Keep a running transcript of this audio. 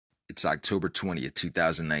It's October 20th,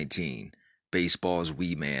 2019. Baseball's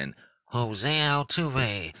wee man, Jose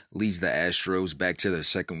Altuve, leads the Astros back to their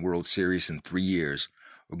second World Series in 3 years.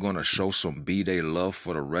 We're going to show some B-Day love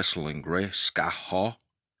for the wrestling great Scott Hall.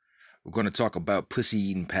 We're going to talk about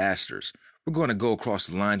pussy-eating pastors. We're going to go across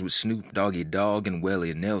the lines with Snoop, Dogg, and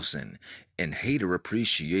Willie Nelson. And hater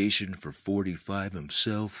appreciation for 45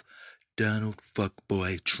 himself, Donald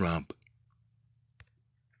Fuckboy Trump.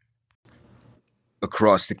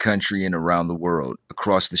 Across the country and around the world,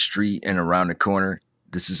 across the street and around the corner,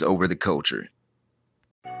 this is Over the Culture.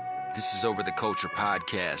 This is Over the Culture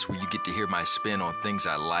podcast, where you get to hear my spin on things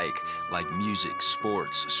I like music,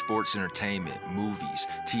 sports entertainment, movies,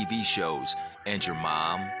 TV shows, and your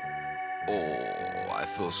mom. Oh, I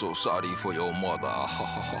feel so sorry for your mother.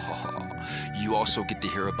 You also get to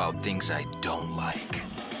hear about things I don't like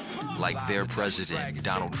their president,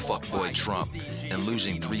 Donald Fuckboy Trump, and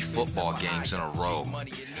losing 3 football games in a row.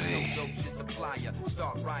 Hey.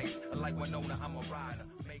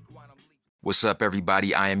 What's up,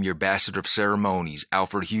 everybody? I am your bastard of ceremonies,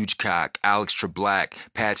 Alfred Hugecock, Alex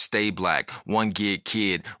Treblack, Pat Stayblack, One Gig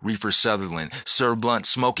Kid, Reefer Sutherland, Sir Blunt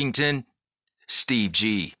Smokington, Steve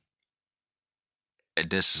G. And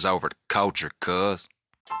this is Over the Culture, cuz.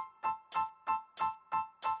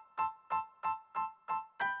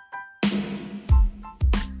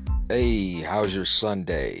 Hey, how's your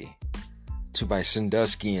Sunday? To my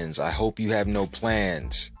Sanduskians, I hope you have no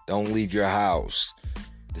plans. Don't leave your house.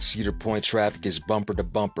 The Cedar Point traffic is bumper to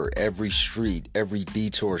bumper. Every street, every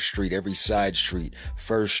detour street, every side street,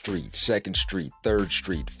 1st Street, 2nd Street, 3rd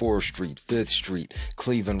Street, 4th Street, 5th Street,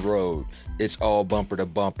 Cleveland Road. It's all bumper to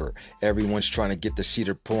bumper. Everyone's trying to get to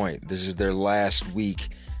Cedar Point. This is their last week,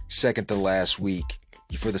 second to last week,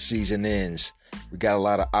 before the season ends. We got a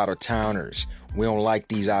lot of out-of-towners. We don't like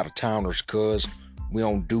these out-of-towners, cuz. We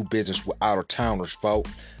don't do business with out-of-towners, folk.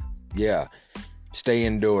 Yeah, stay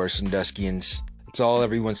indoors, Sanduskians. It's all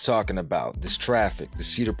everyone's talking about. This traffic, the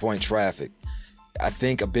Cedar Point traffic. I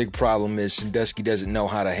think a big problem is Sandusky doesn't know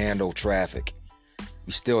how to handle traffic.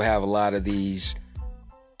 We still have a lot of these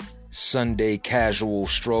Sunday casual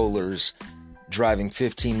strollers driving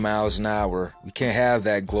 15 miles an hour. We can't have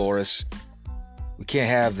that, Gloris. We can't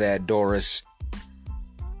have that, Doris.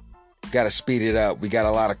 Got to speed it up. We got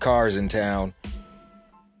a lot of cars in town.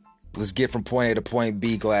 Let's get from point A to point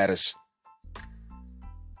B, Gladys.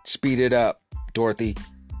 Speed it up, Dorothy.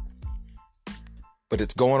 But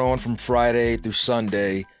it's going on from Friday through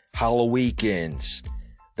Sunday, Halloweekends.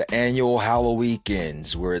 The annual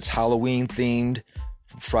Halloweekends, where it's Halloween themed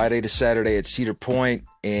from Friday to Saturday at Cedar Point,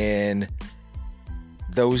 and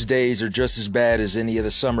those days are just as bad as any of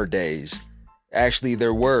the summer days. Actually,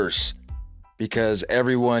 they're worse, because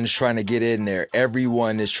everyone's trying to get in there.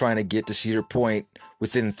 Everyone is trying to get to Cedar Point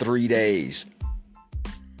within 3 days.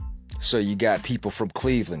 So you got people from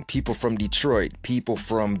Cleveland, people from Detroit, people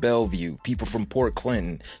from Bellevue, people from Port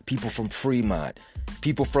Clinton, people from Fremont,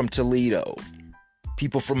 people from Toledo,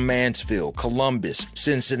 people from Mansfield, Columbus,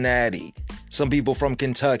 Cincinnati, some people from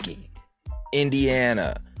Kentucky,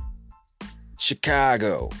 Indiana,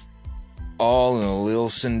 Chicago, all in a little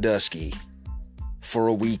Sandusky for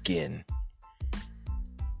a weekend.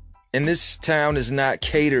 And this town is not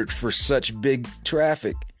catered for such big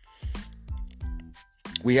traffic.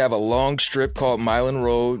 We have a long strip called Milan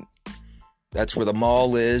Road. That's where the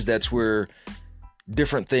mall is. That's where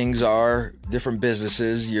different things are, different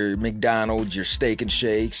businesses, your McDonald's, your Steak and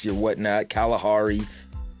Shakes, your whatnot, Kalahari,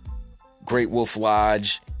 Great Wolf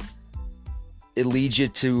Lodge. It leads you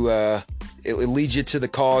to the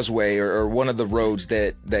causeway, or one of the roads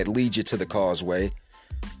that lead you to the causeway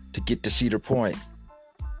to get to Cedar Point.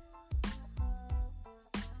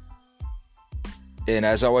 And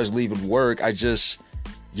as I was leaving work,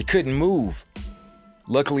 you couldn't move.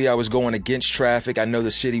 Luckily, I was going against traffic. I know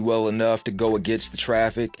the city well enough to go against the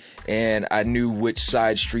traffic, and I knew which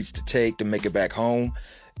side streets to take to make it back home.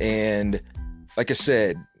 And like I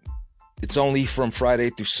said, it's only from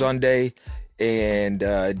Friday through Sunday, and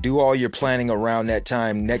do all your planning around that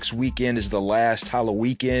time. Next weekend is the last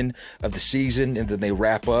Halloween of the season, and then they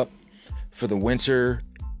wrap up for the winter.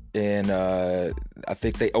 And I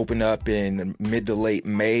think they open up in mid to late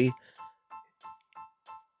May.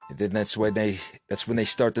 And then that's when they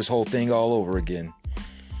start this whole thing all over again.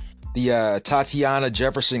 The Tatiana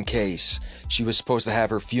Jefferson case. She was supposed to have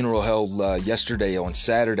her funeral held yesterday on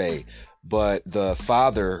Saturday, but the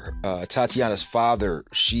father, Tatiana's father,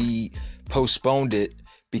 she postponed it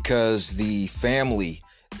because the family,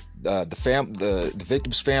 the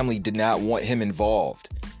victim's family did not want him involved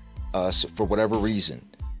for whatever reason.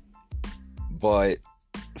 But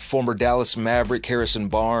former Dallas Maverick Harrison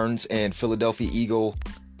Barnes and Philadelphia Eagle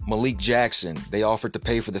Malik Jackson. They offered to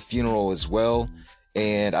pay for the funeral as well,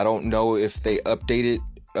 and I don't know if they updated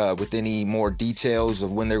with any more details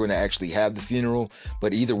of when they're going to actually have the funeral,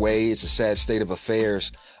 but either way, it's a sad state of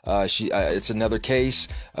affairs. It's another case.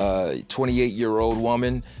 28-year-old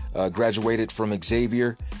woman graduated from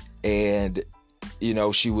Xavier, and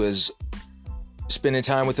she was spending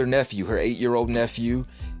time with her nephew, her 8-year-old nephew,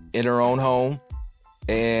 in her own home,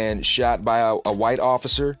 and shot by a white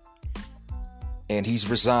officer. And he's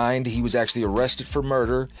resigned. He was actually arrested for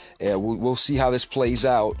murder. And we'll see how this plays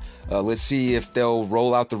out. Let's see if they'll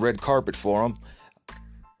roll out the red carpet for him.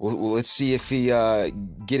 Let's see if he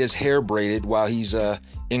get his hair braided while he's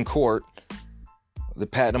in court. They're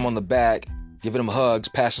patting him on the back, giving him hugs,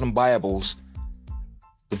 passing him Bibles.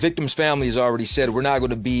 The victim's family has already said, we're not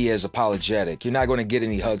going to be as apologetic. You're not going to get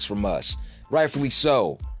any hugs from us. Rightfully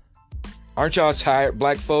so. Aren't y'all tired,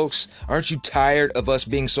 black folks? Aren't you tired of us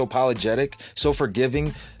being so apologetic, so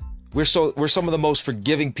forgiving? We're some of the most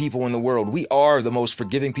forgiving people in the world. We are the most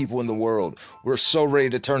forgiving people in the world. We're so ready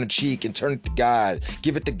to turn a cheek and turn it to God.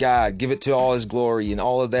 Give it to God. Give it to all his glory and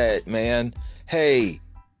all of that, man. Hey.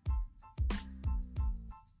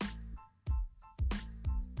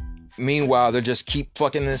 Meanwhile, they just keep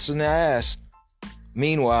fucking this in the ass.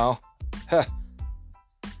 Meanwhile,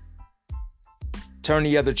 turn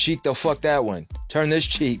the other cheek, they'll fuck that one. Turn this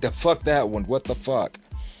cheek, they'll fuck that one. What the fuck?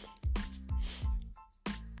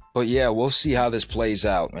 But yeah, we'll see how this plays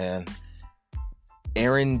out, man.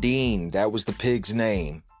 Aaron Dean, that was the pig's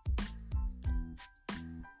name.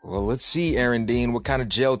 Well, let's see, Aaron Dean, what kind of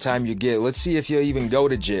jail time you get. Let's see if you'll even go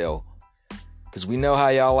to jail. Because we know how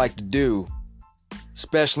y'all like to do.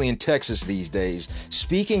 Especially in Texas these days.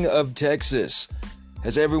 Speaking of Texas,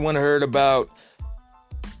 has everyone heard about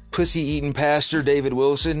pussy-eating pastor David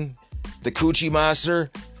Wilson, the Coochie Monster?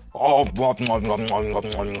 Oh,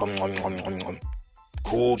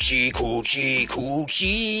 coochie, coochie,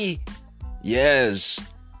 coochie. Yes.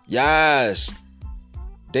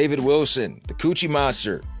 David Wilson, the Coochie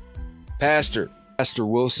Monster, pastor. Pastor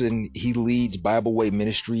Wilson, he leads Bible Way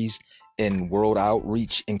Ministries and World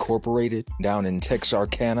Outreach Incorporated down in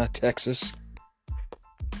Texarkana, Texas.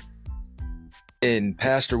 And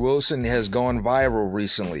Pastor Wilson has gone viral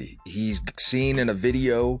recently. He's seen in a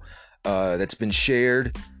video that's been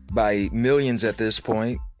shared by millions at this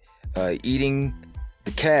point, eating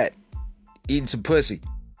some pussy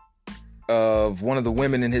of one of the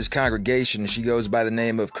women in his congregation. She goes by the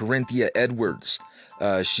name of Corinthia Edwards.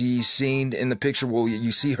 She's seen in the picture, well,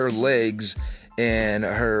 you see her legs and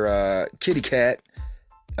her kitty cat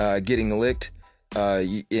getting licked,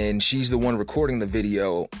 and she's the one recording the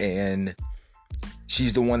video, and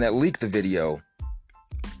she's the one that leaked the video.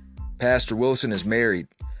 Pastor Wilson is married,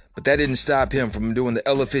 but that didn't stop him from doing the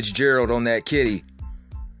Ella Fitzgerald on that kitty.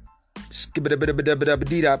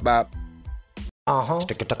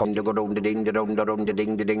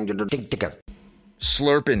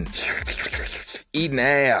 Slurping, eating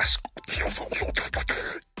ass,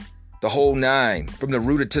 the whole nine, from the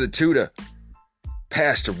rooter to the tutor.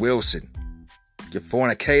 Pastor Wilson, you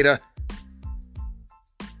fornicator,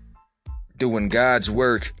 doing God's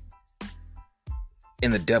work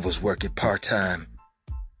and the devil's work at part-time.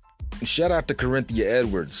 And shout out to Corinthia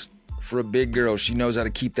Edwards. For a big girl, she knows how to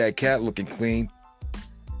keep that cat looking clean.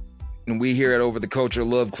 And we here at Over the Culture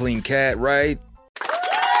love clean cat, right?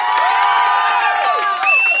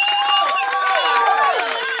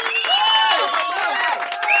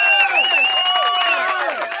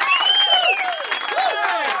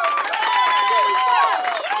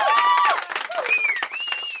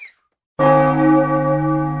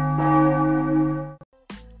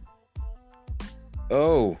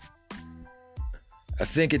 Oh, I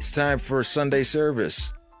think it's time for Sunday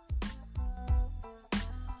service.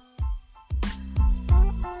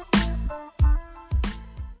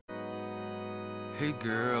 Hey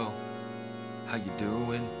girl, how you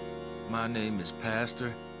doing? My name is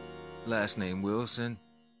Pastor, last name Wilson.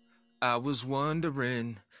 I was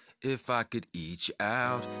wondering if I could eat you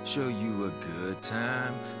out, show you a good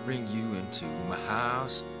time, bring you into my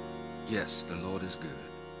house. Yes, the Lord is good,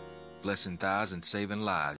 blessing thighs and saving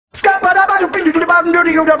lives. Yes,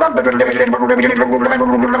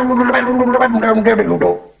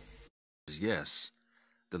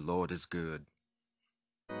 the Lord is good.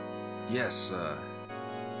 Yes,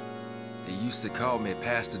 they used to call me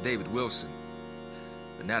Pastor David Wilson,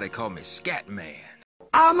 but now they call me Scat Man.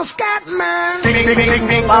 I'm a Scat Man.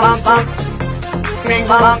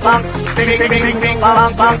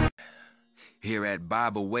 Here at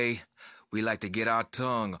Bible Way, we like to get our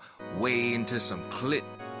tongue way into some clit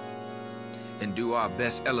and do our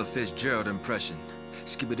best Ella Fitzgerald impression.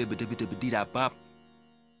 Skibba-dibba-dibba-dibba-dee-da-bop.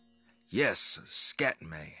 Yes, Scat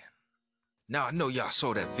Man. Now, I know y'all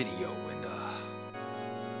saw that video, and,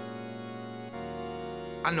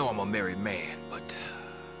 I know I'm a married man, but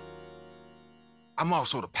I'm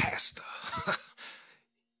also the pastor.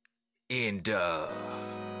 And,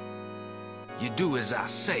 you do as I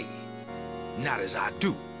say, not as I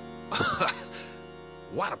do.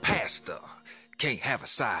 Why the pastor can't have a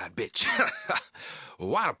side bitch?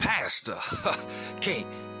 Why the pastor can't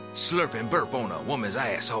slurp and burp on a woman's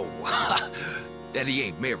asshole that he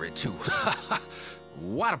ain't married to?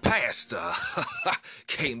 Why the pastor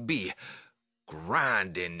can't be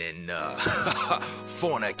grinding and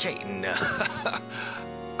fornicating?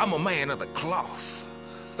 I'm a man of the cloth.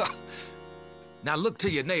 Now look to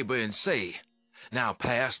your neighbor and say, now,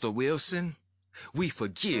 Pastor Wilson, we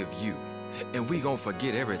forgive you, and we gonna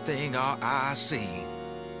forget everything our eyes seen.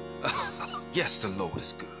 Yes, the Lord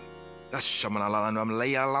is good.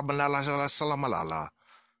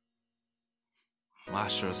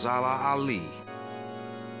 Masherzala Ali.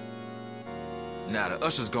 Now the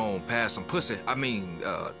ushers gonna pass some pussy.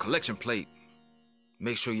 Collection plate.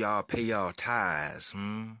 Make sure y'all pay y'all tithes.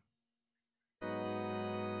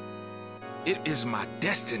 It is my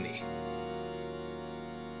destiny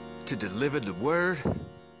to deliver the word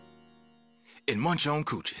and munch on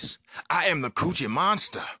coochies. I am the Coochie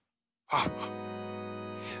Monster. Oh,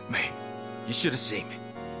 man, you should have seen me.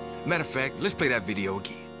 Matter of fact, let's play that video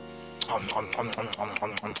again.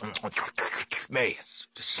 Man,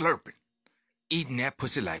 just slurping, eating that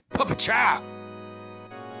pussy like puppet child.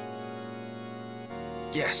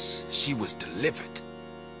 Yes, she was delivered.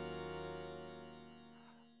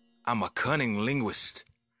 I'm a cunning linguist.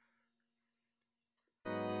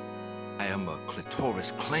 I am a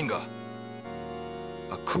clitoris clinger,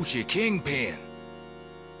 a coochie kingpin,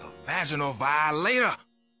 a vaginal violator.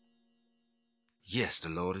 Yes, the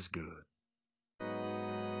Lord is good.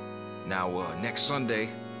 Now, next Sunday,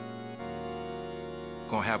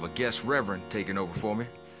 gonna have a guest reverend taking over for me.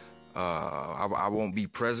 I won't be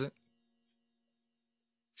present.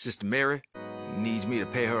 Sister Mary needs me to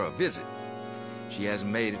pay her a visit. She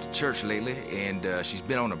hasn't made it to church lately, and she's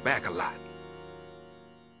been on her back a lot.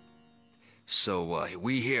 So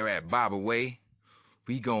we here at Bible Way,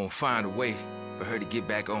 we gonna find a way for her to get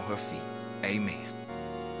back on her feet. Amen.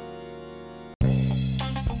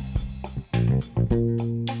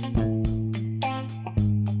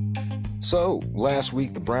 So, last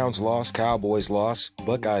week the Browns lost, Cowboys lost,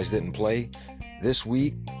 Buckeyes didn't play. This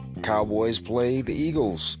week, Cowboys play the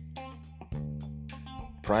Eagles.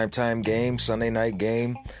 Primetime game, Sunday night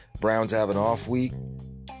game. Browns have an off week.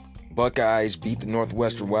 Buckeyes beat the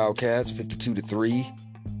Northwestern Wildcats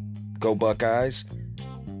 52-3. Go Buckeyes.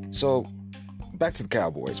 So, back to the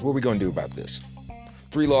Cowboys. What are we going to do about this?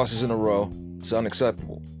 3 losses in a row. It's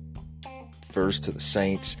unacceptable. First to the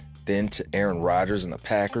Saints, then to Aaron Rodgers and the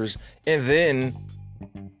Packers, and then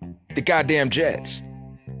the goddamn Jets.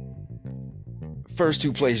 First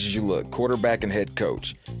 2 places you look, quarterback and head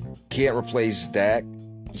coach. Can't replace Dak.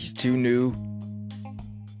 He's too new.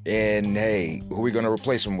 And hey, who are we going to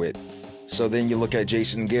replace him with? So then you look at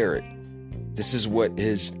Jason Garrett. This is what,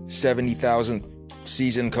 his 70,000th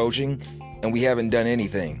season coaching, and we haven't done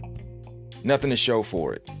anything. Nothing to show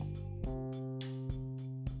for it.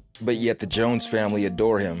 But yet the Jones family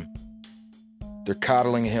adore him. They're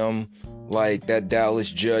coddling him like that Dallas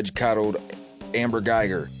judge coddled Amber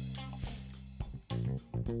Geiger.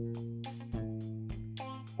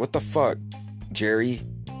 What the fuck, Jerry?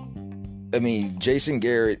 I mean, Jason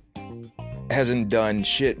Garrett hasn't done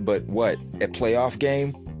shit but what? A playoff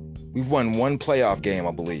game? We've won 1 playoff game,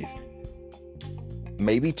 I believe.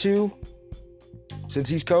 Maybe 2? Since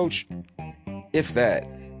he's coach? If that.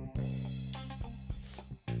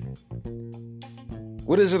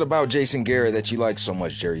 What is it about Jason Garrett that you like so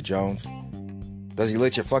much, Jerry Jones? Does he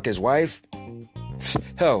let you fuck his wife?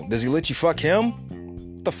 Hell, does he let you fuck him?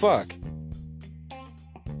 What the fuck?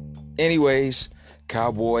 Anyways,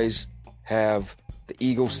 Cowboys have the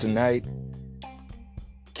Eagles tonight.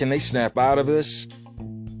 Can they snap out of this?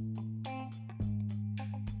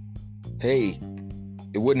 Hey,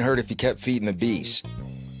 it wouldn't hurt if you kept feeding the beast.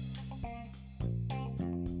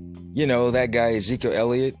 You know, that guy Ezekiel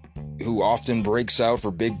Elliott, who often breaks out for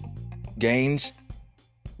big gains.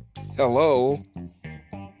 Hello.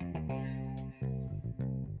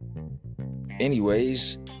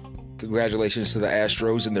 Anyways, congratulations to the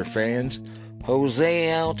Astros and their fans. Jose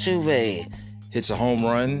Altuve hits a home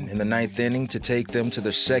run in the 9th inning to take them to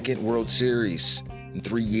their 2nd World Series in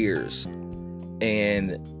 3 years.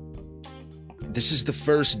 And this is the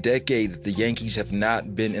first decade that the Yankees have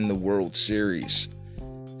not been in the World Series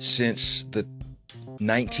since the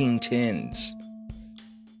 1910s.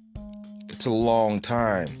 It's a long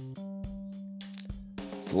time.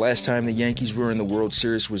 The last time the Yankees were in the World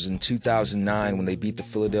Series was in 2009 when they beat the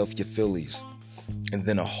Philadelphia Phillies. And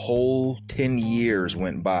then a whole 10 years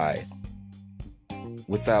went by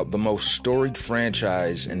without the most storied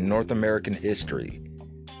franchise in North American history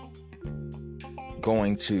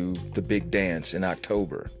going to the big dance in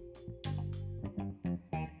October.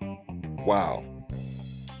 Wow.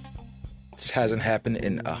 This hasn't happened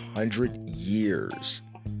in 100 years.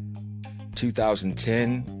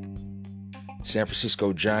 2010, San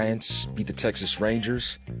Francisco Giants beat the Texas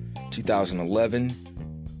Rangers.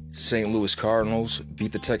 2011, St. Louis Cardinals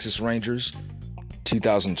beat the Texas Rangers.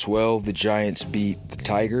 2012, the Giants beat the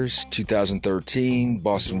Tigers. 2013,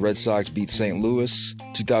 Boston Red Sox beat St. Louis.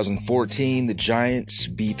 2014, the Giants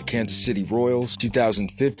beat the Kansas City Royals.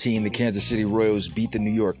 2015, the Kansas City Royals beat the New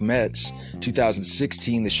York Mets.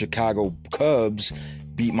 2016, the Chicago Cubs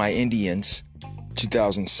beat my Indians.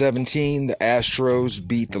 2017, the Astros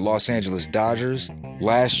beat the Los Angeles Dodgers.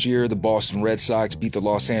 Last year, the Boston Red Sox beat the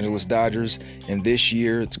Los Angeles Dodgers. And this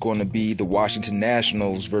year, it's going to be the Washington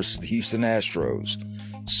Nationals versus the Houston Astros.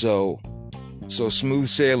 So smooth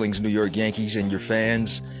sailings, New York Yankees and your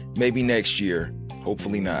fans. Maybe next year.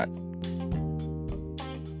 Hopefully not.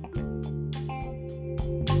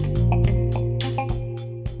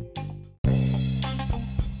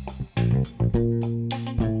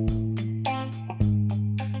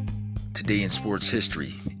 Today in sports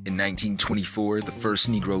history, in 1924, the first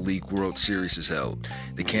Negro League World Series is held.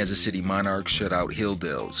 The Kansas City Monarchs shut out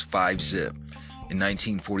Hilldale's 5-zip. In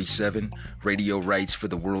 1947, radio rights for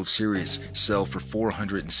the World Series sell for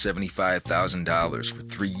 $475,000 for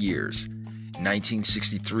 3 years. In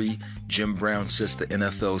 1963, Jim Brown sets the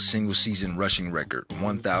NFL single-season rushing record,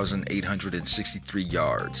 1,863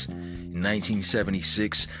 yards. In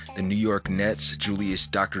 1976, the New York Nets' Julius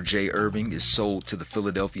Dr. J. Irving is sold to the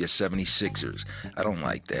Philadelphia 76ers. I don't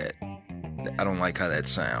like that. I don't like how that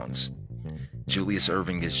sounds. Julius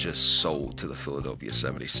Irving is just sold to the Philadelphia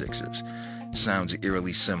 76ers. Sounds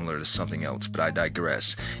eerily similar to something else, but I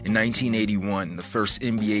digress. In 1981, the first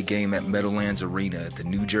NBA game at Meadowlands Arena, the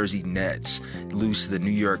New Jersey Nets lose to the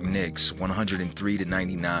New York Knicks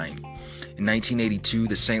 103-99. In 1982,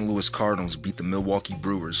 the St. Louis Cardinals beat the Milwaukee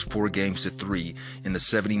Brewers 4-3 in the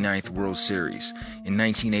 79th World Series. In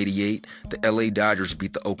 1988, the LA Dodgers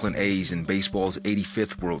beat the Oakland A's in baseball's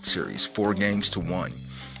 85th World Series 4-1.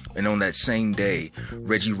 And on that same day,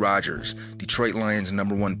 Reggie Rogers, Detroit Lions'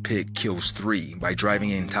 #1 pick, kills 3 by driving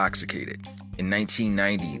intoxicated. In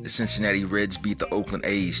 1990, the Cincinnati Reds beat the Oakland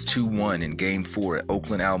A's 2-1 in Game 4 at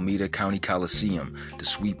Oakland Alameda County Coliseum to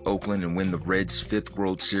sweep Oakland and win the Reds' 5th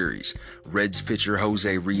World Series. Reds pitcher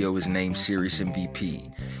Jose Rio is named Series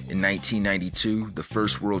MVP. In 1992, the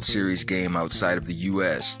first World Series game outside of the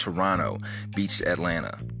U.S., Toronto, beats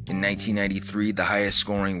Atlanta. In 1993, the highest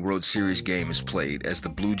scoring World Series game is played as the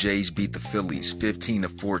Blue Jays beat the Phillies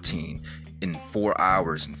 15-14 in 4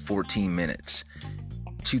 hours and 14 minutes.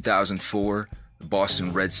 2004, the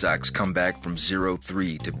Boston Red Sox come back from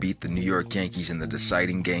 0-3 to beat the New York Yankees in the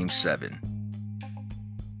deciding Game 7.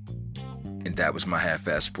 And that was my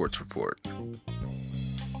half-assed sports report.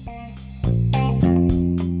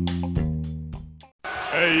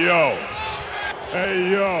 Hey yo,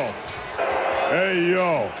 hey yo, hey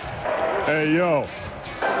yo, hey yo,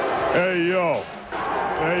 hey yo,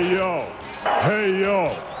 hey yo, hey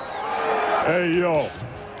yo, hey yo,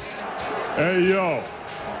 hey yo,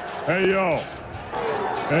 hey yo,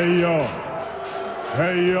 hey yo,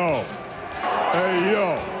 hey yo, hey yo.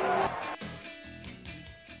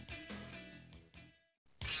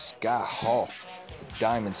 Scott Hall, the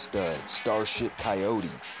Diamond Stud, Starship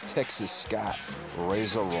Coyote, Texas Scott,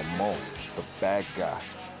 Razor Ramon, the Bad Guy,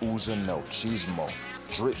 Uza No Chismo,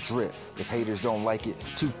 Drip Drip, if haters don't like it,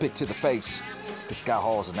 toothpick to the face. Cause Scott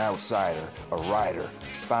Hall's an outsider, a rider,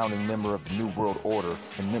 founding member of the New World Order,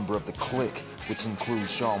 and member of the Clique, which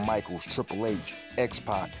includes Shawn Michaels, Triple H,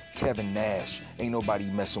 X-Pac, Kevin Nash. Ain't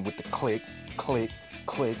nobody messing with the Clique, Clique,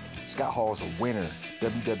 Clique. Scott Hall's a winner,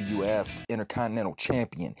 WWF Intercontinental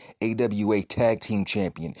Champion, AWA Tag Team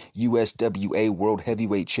Champion, USWA World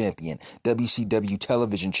Heavyweight Champion, WCW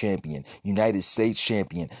Television Champion, United States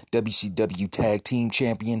Champion, WCW Tag Team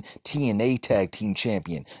Champion, TNA Tag Team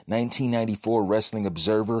Champion, 1994 Wrestling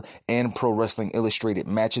Observer, and Pro Wrestling Illustrated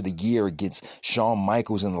Match of the Year against Shawn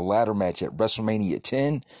Michaels in the ladder match at WrestleMania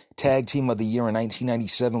 10, Tag Team of the Year in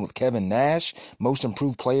 1997 with Kevin Nash, Most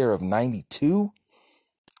Improved Player of 92,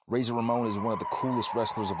 Razor Ramon is one of the coolest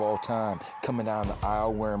wrestlers of all time, coming down the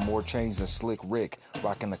aisle wearing more chains than Slick Rick,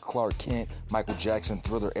 rocking the Clark Kent, Michael Jackson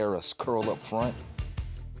Thriller era curl up front,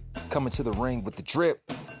 coming to the ring with the drip,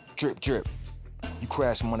 drip, drip. You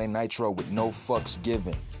crash Monday Nitro with no fucks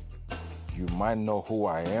given. You might know who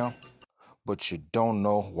I am, but you don't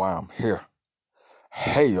know why I'm here.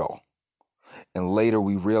 Hey, y'all. And later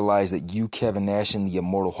we realized that you, Kevin Nash, and the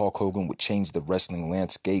immortal Hulk Hogan would change the wrestling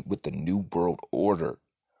landscape with the New World Order.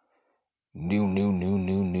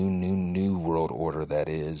 New World Order, that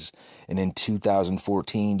is. And in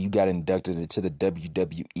 2014, you got inducted into the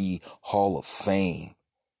WWE Hall of Fame.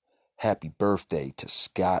 Happy birthday to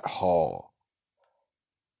Scott Hall,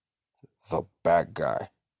 the bad guy.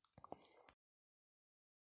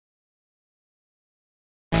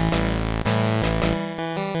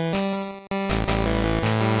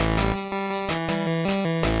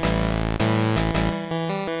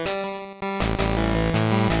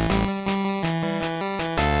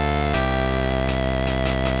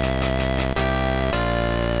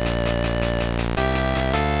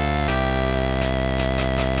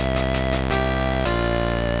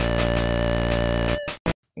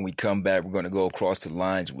 When we come back, we're going to go across the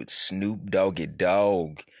lines with Snoop Dogg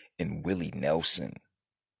and Willie Nelson.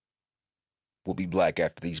 We'll be back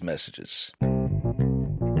after these messages.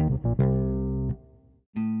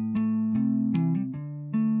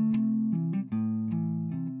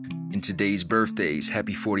 In today's birthdays,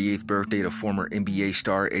 happy 48th birthday to former NBA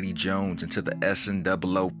star Eddie Jones and to the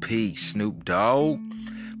SNOOP, Snoop Dogg.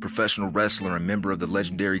 Professional wrestler and member of the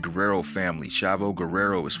legendary Guerrero family, Chavo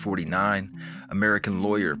Guerrero is 49. American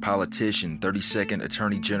lawyer, politician, 32nd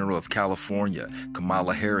Attorney General of California,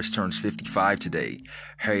 Kamala Harris turns 55 today.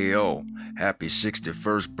 Hey yo, happy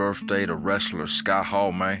 61st birthday to wrestler Scott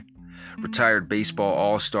Hall, man. Retired baseball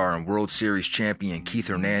all-star and World Series champion Keith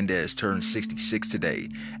Hernandez turns 66 today.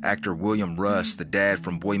 Actor William Russ, the dad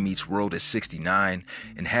from Boy Meets World, is 69.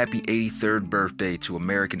 And happy 83rd birthday to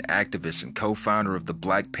American activist and co-founder of the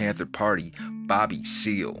Black Panther Party, Bobby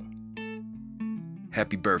Seale.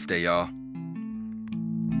 Happy birthday, y'all.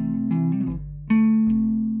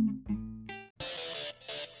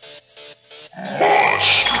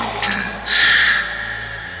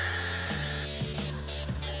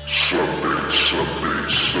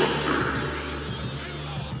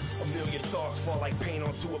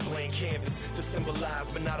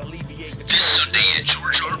 This Sunday at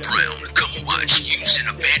George R. Brown, come watch used and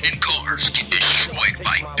abandoned cars get destroyed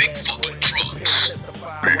by big fucking trucks.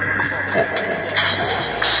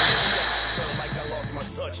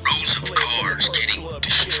 Rows of cars getting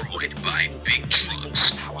destroyed by big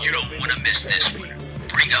trucks. You don't want to miss this one.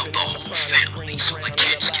 Bring out the whole family so the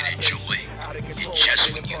kids can enjoy. And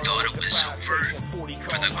just when you thought it was over, for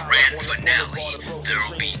the grand finale,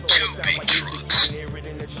 there'll be two big trucks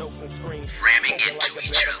ramming into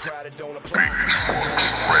each other.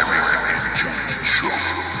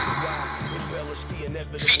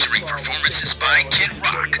 Featuring performances by Kid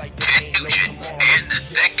Rock, Ted Nugent, and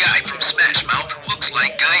that guy from Smash Mouth who looks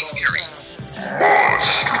like Guy Fieri.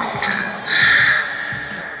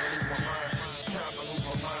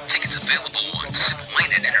 Tickets available on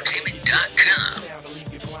SimpleMindedEntertainment.com.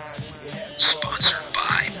 Sponsored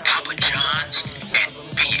by Papa John's and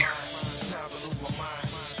beer.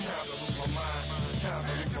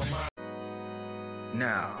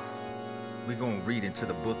 Now, we're going to read into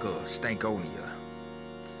the book of Stankonia.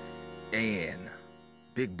 And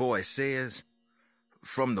Big Boy says,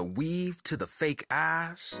 from the weave to the fake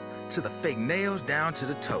eyes, to the fake nails down to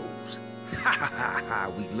the toes. Ha ha ha ha,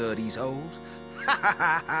 we love these hoes. Ha ha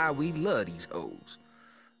ha ha, we love these hoes.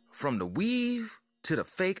 From the weave to the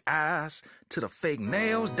fake eyes, to the fake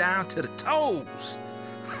nails down to the toes.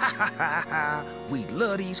 Ha ha ha ha, we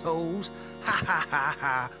love these hoes. Ha ha ha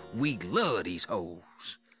ha, we love these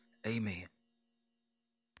hoes. Amen.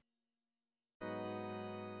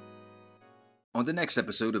 On the next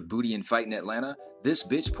episode of Booty and Fight in Atlanta, this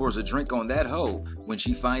bitch pours a drink on that hoe when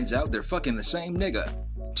she finds out they're fucking the same nigga.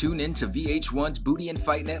 Tune in to VH1's Booty and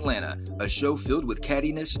Fight in Atlanta, a show filled with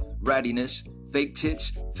cattiness, rattiness, fake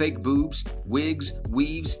tits, fake boobs, wigs,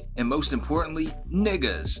 weaves, and most importantly,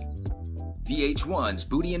 niggas. VH1's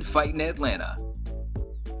Booty and Fight in Atlanta.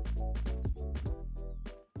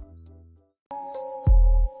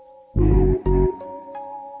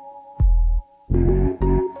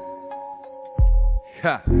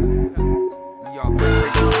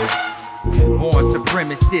 Born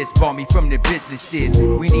supremacist, bought me from the businesses.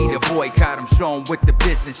 We need a boycott, I'm showing what the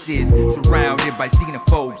business is. Surrounded by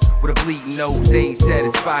xenophobes with a bleeding nose. They ain't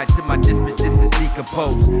satisfied till my dispositions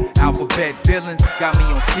decompose. Alphabet villains got me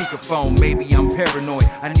on speakerphone. Maybe I'm paranoid,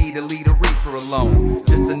 I need to leave a reefer alone.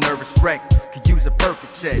 Just a nervous wreck, could use a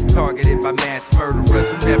Percocet. Targeted by mass murderers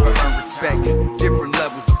who never earn respect. Different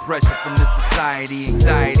levels of pressure from the society.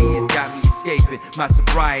 Anxiety has got me escaping my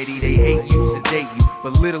sobriety. They hate you, sedate you,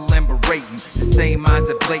 belittle and berate you. The same minds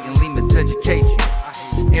that blatantly miseducate you.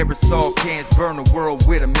 Aerosol cans burn the world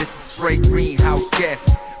with a mist of spray. Greenhouse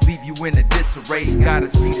gases leave you in a disarray. Gotta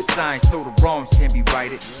see the signs so the wrongs can be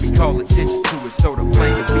righted. We call attention to it so the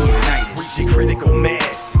flame can be ignited. Reaching critical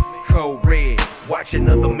mass, Code red, watch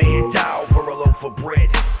another man die over a loaf of bread.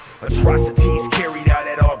 Atrocities carried out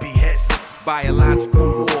at our behest.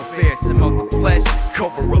 biological warfare to melt the flesh.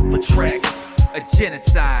 Cover up the tracks, A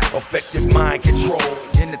genocide effective mind control.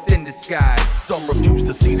 in the thin disguise. Some refuse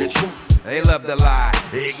to see the truth. They love the lie,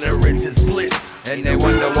 Ignorance is bliss, and they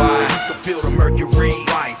wonder why. you can feel the mercury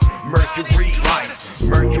Rising, Mercury rising,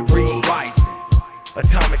 Mercury rising,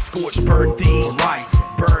 Atomic scorch, burn thee, rising,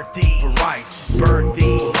 burn thee, rising, burn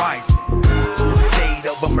thee. rising. State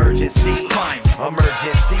of emergency, Climate,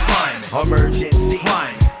 emergency, climate, emergency.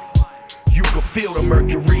 climate. You can feel the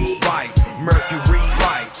mercury, Rising, mercury,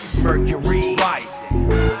 rising, mercury. rising.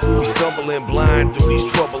 We stumbling blind through these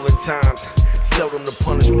troubling times. Seldom the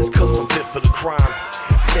punishment's custom fit for the crime.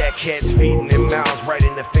 Fat cats feeding their mouths right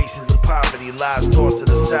in the faces of poverty. Lives tossed to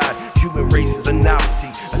the side. Human race is a novelty.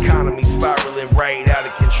 Economy spiraling right out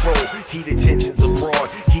of control. Heated tensions abroad,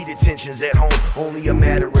 heated tensions at home. Only a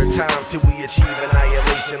matter of time till we achieve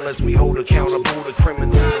annihilation. Unless we hold accountable the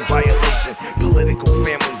criminals in violation. Political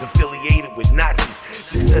families affiliated with Nazis.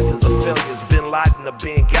 Successes or failures, Bin Laden or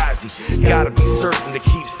Benghazi. Gotta be certain to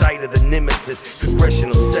keep sight of the nemesis.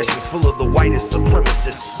 Congressional sessions full of the whitest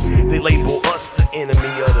supremacists. They label us the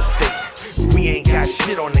enemy of the state. We ain't got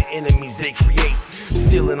shit on the enemies they create.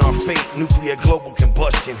 Sealing our fate, nuclear global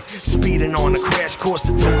combustion. Speeding on the crash course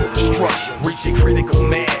to total destruction. Reaching critical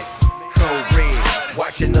mass, Code red,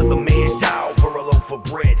 watch another man die over a loaf of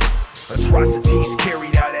bread. Atrocities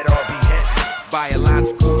carried out at our behest.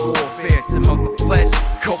 biological warfare to melt the flesh.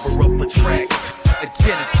 Cover up the tracks, A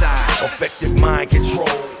genocide effective mind control.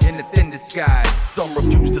 in the thin disguise. Some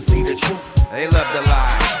refuse to see the truth. They love the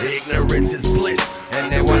lie, Ignorance is bliss,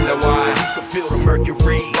 and they wonder why. you can feel the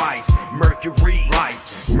mercury, Rising, mercury,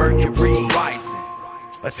 rising, mercury. rising,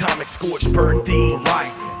 Atomic scorch, burn thee,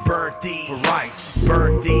 rising, burn thee, rising,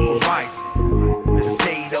 burn thee. rising. The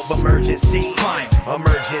state of emergency, Climate,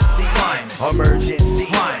 emergency, climate, emergency.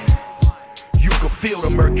 climate. You can feel the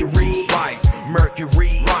mercury, Rising,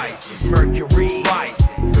 mercury, rising, mercury.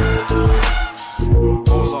 rising.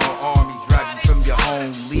 Hold on, armies driving from your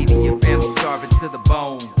home, leaving your family starving to the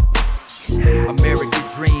bone. American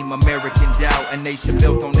dream, American doubt, a nation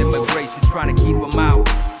built on immigration, trying to keep them out.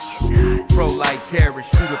 Pro-life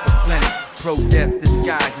terrorists shoot up a clinic, pro-death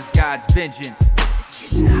disguised as God's vengeance.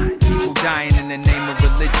 People dying in the name of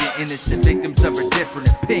religion, innocent victims of a different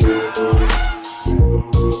opinion.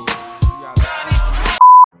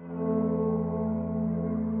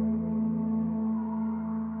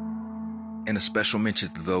 And a special mention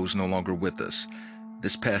to those no longer with us.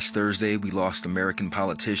 This past Thursday, we lost American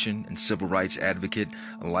politician and civil rights advocate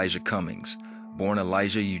Elijah Cummings. Born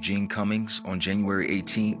Elijah Eugene Cummings on January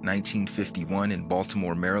 18, 1951 in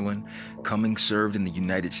Baltimore, Maryland, Cummings served in the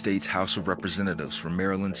United States House of Representatives for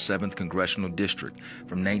Maryland's 7th Congressional District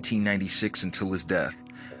from 1996 until his death.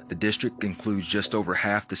 The district includes just over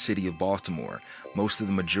half the city of Baltimore, most of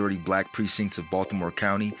the majority black precincts of Baltimore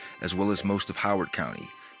County, as well as most of Howard County.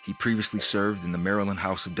 He previously served in the Maryland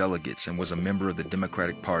House of Delegates and was a member of the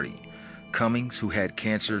Democratic Party. Cummings, who had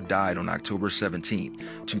cancer, died on October 17,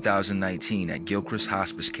 2019 at Gilchrist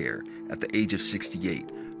Hospice Care at the age of 68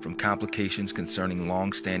 from complications concerning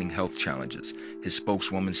long-standing health challenges, his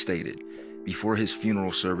spokeswoman stated. Before his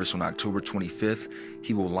funeral service on October 25th,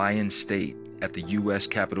 he will lie in state at the U.S.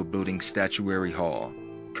 Capitol Building Statuary Hall.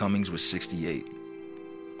 Cummings was 68.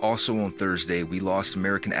 Also on Thursday, we lost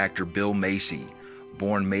American actor Bill Macy.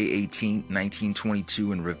 Born May 18,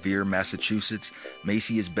 1922 in Revere, Massachusetts,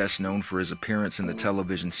 Macy is best known for his appearance in the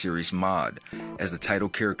television series Maude as the title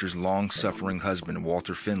character's long-suffering husband,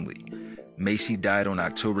 Walter Finley. Macy died on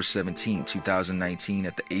October 17, 2019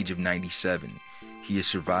 at the age of 97. He is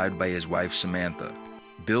survived by his wife, Samantha.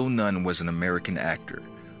 Bill Nunn was an American actor.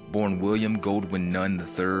 Born William Goldwyn Nunn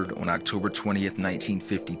III on October 20,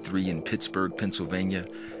 1953 in Pittsburgh, Pennsylvania,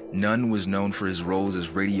 Nunn was known for his roles as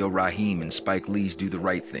Radio Raheem in Spike Lee's Do the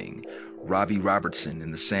Right Thing, Robbie Robertson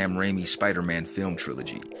in the Sam Raimi Spider-Man film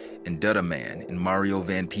trilogy, and Dutta Man in Mario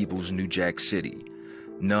Van Peebles' New Jack City.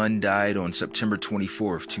 Nunn died on September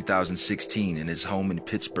 24, 2016 in his home in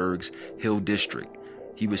Pittsburgh's Hill District.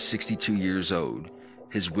 He was 62 years old.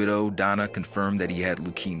 His widow, Donna, confirmed that he had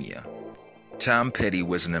leukemia. Tom Petty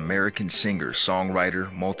was an American singer,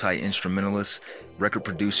 songwriter, multi-instrumentalist, record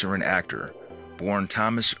producer, and actor. Born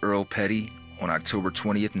Thomas Earl Petty On October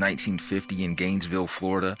 20th, 1950 in Gainesville,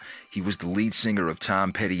 Florida, he was the lead singer of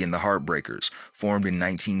Tom Petty and the Heartbreakers, formed in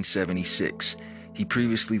 1976. He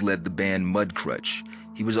previously led the band Mudcrutch.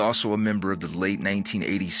 He was also a member of the late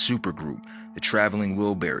 1980s supergroup, the Traveling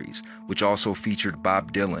Wilburys, which also featured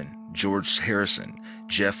Bob Dylan, George Harrison,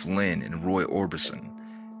 Jeff Lynne, and Roy Orbison.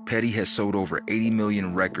 Petty has sold over 80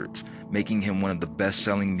 million records, making him one of the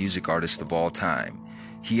best-selling music artists of all time.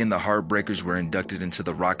 He and the Heartbreakers were inducted into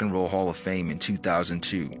the Rock and Roll Hall of Fame in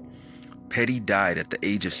 2002. Petty died at the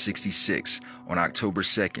age of 66 on October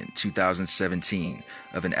 2nd, 2017,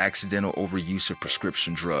 of an accidental overuse of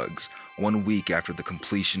prescription drugs, 1 week after the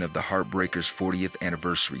completion of the Heartbreakers' 40th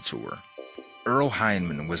anniversary tour. Earl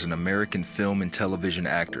Hindman was an American film and television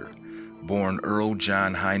actor. Born Earl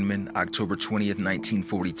John Hindman, October 20th,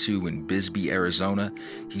 1942 in Bisbee, Arizona,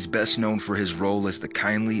 he's best known for his role as the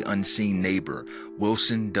kindly unseen neighbor,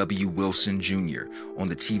 Wilson W. Wilson Jr., on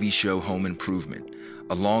the TV show Home Improvement.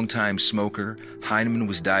 A longtime smoker, Hindman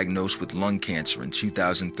was diagnosed with lung cancer in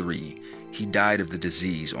 2003. He died of the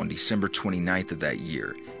disease on December 29th of that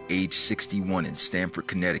year, age 61 in Stamford,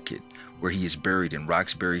 Connecticut, where he is buried in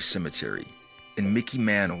Roxbury Cemetery. And Mickey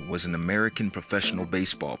Mantle was an American professional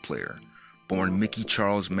baseball player. Born Mickey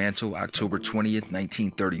Charles Mantle, October 20th,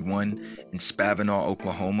 1931, in Spavinaw,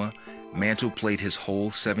 Oklahoma, Mantle played his whole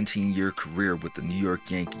 17-year career with the New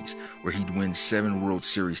York Yankees, where he'd win 7 World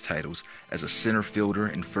Series titles as a center fielder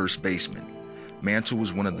and first baseman. Mantle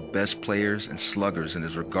was one of the best players and sluggers and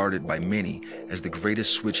is regarded by many as the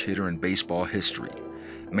greatest switch hitter in baseball history.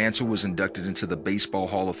 Mantle was inducted into the Baseball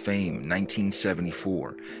Hall of Fame in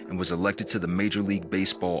 1974 and was elected to the Major League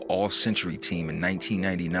Baseball All-Century Team in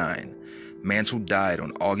 1999. Mantle died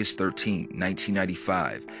on August 13,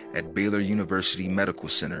 1995, at Baylor University Medical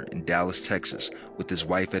Center in Dallas, Texas, with his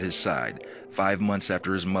wife at his side, 5 months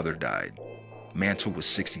after his mother died. Mantle was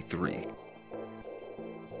 63.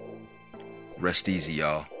 Rest easy,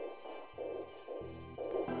 y'all.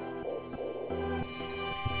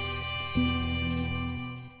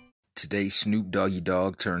 Today, Snoop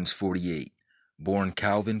Dogg turns 48. Born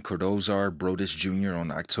Calvin Cordozar Brodus Jr. on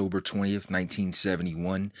October 20th,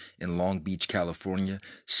 1971 in Long Beach, California,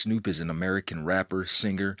 Snoop is an American rapper,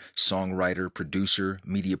 singer, songwriter, producer,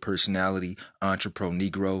 media personality,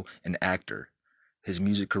 entrepreneur, and actor. His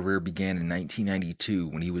music career began in 1992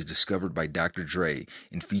 when he was discovered by Dr. Dre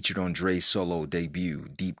and featured on Dre's solo debut,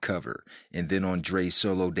 Deep Cover, and then on Dre's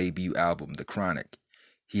solo debut album, The Chronic.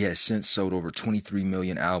 He has since sold over 23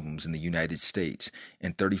 million albums in the United States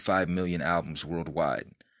and 35 million albums worldwide.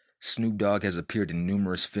 Snoop Dogg has appeared in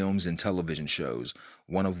numerous films and television shows,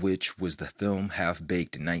 one of which was the film Half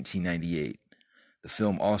Baked in 1998. The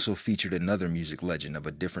film also featured another music legend of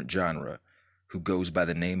a different genre, who goes by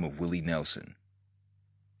the name of Willie Nelson.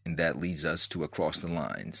 And that leads us to Across the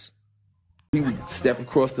Lines. He would step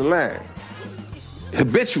across the line.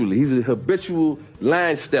 Habitually, he's a habitual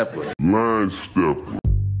line stepper.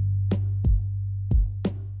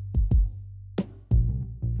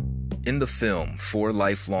 In the film, 4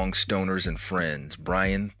 lifelong stoners and friends,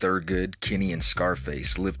 Brian, Thurgood, Kenny, and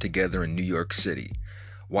Scarface, live together in New York City.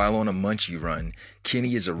 While on a munchie run,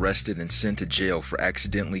 Kenny is arrested and sent to jail for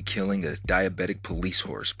accidentally killing a diabetic police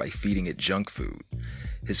horse by feeding it junk food.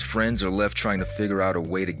 His friends are left trying to figure out a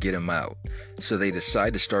way to get him out, so they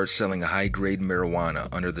decide to start selling high-grade marijuana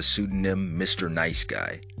under the pseudonym Mr. Nice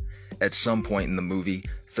Guy. At some point in the movie,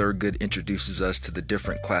 Thurgood introduces us to the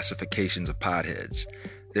different classifications of potheads.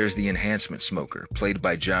 There's the enhancement smoker, played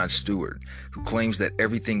by Jon Stewart, who claims that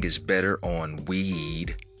everything is better on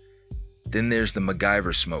weed. Then there's the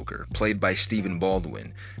MacGyver smoker, played by Stephen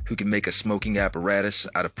Baldwin, who can make a smoking apparatus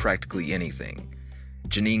out of practically anything.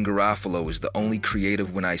 Janine Garofalo is the only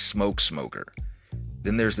creative when I smoke smoker.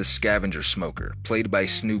 Then there's the scavenger smoker, played by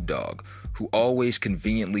Snoop Dogg, who always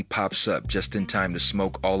conveniently pops up just in time to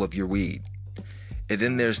smoke all of your weed. And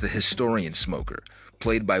then there's the historian smoker,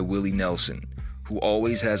 played by Willie Nelson, who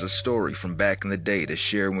always has a story from back in the day to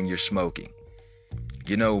share when you're smoking.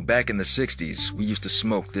 You know, back in the 60s, we used to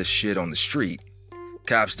smoke this shit on the street.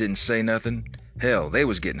 Cops didn't say nothing. Hell, they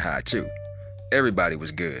was getting high too. Everybody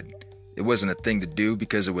was good. It wasn't a thing to do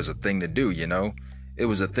because it was a thing to do, you know? It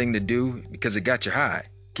was a thing to do because it got you high.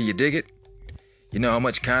 Can you dig it? You know how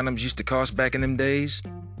much condoms used to cost back in them days?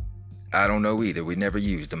 I don't know either. We never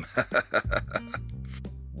used them.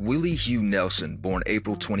 Willie Hugh Nelson, born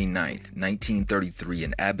April 29, 1933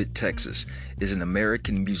 in Abbott, Texas, is an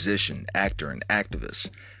American musician, actor, and activist.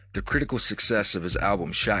 The critical success of his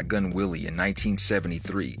album Shotgun Willie in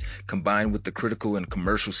 1973, combined with the critical and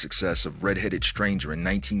commercial success of Red-Headed Stranger in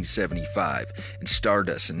 1975 and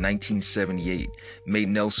Stardust in 1978, made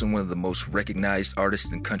Nelson one of the most recognized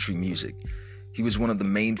artists in country music. He was one of the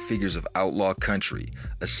main figures of outlaw country,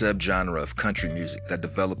 a subgenre of country music that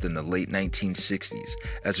developed in the late 1960s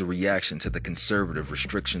as a reaction to the conservative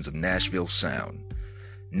restrictions of Nashville sound.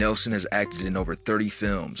 Nelson has acted in over 30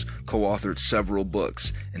 films, co-authored several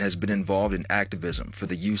books, and has been involved in activism for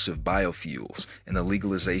the use of biofuels and the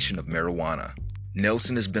legalization of marijuana.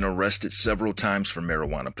 Nelson has been arrested several times for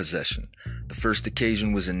marijuana possession. The first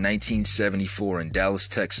occasion was in 1974 in Dallas,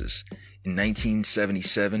 Texas. In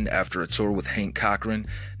 1977, after a tour with Hank Cochran,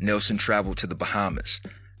 Nelson traveled to the Bahamas.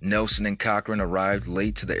 Nelson and Cochran arrived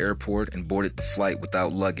late to the airport and boarded the flight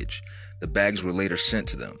without luggage. The bags were later sent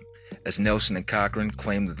to them. As Nelson and Cochran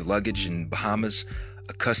claimed the luggage in Bahamas,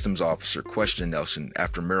 a customs officer questioned Nelson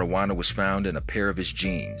after marijuana was found in a pair of his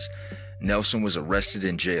jeans. Nelson was arrested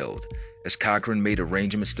and jailed. As Cochran made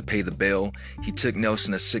arrangements to pay the bail, he took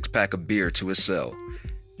Nelson a six-pack of beer to his cell.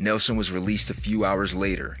 Nelson was released a few hours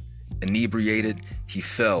later. Inebriated, he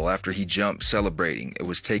fell after he jumped celebrating and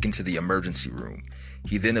was taken to the emergency room.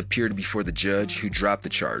 He then appeared before the judge, who dropped the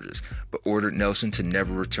charges, but ordered Nelson to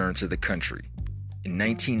never return to the country. In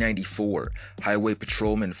 1994, highway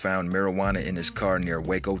patrolmen found marijuana in his car near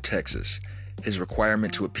Waco, Texas. His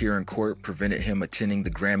requirement to appear in court prevented him attending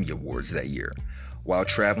the Grammy Awards that year. While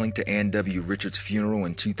traveling to Ann W. Richards' funeral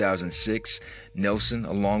in 2006, Nelson,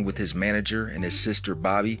 along with his manager and his sister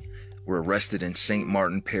Bobby, were arrested in St.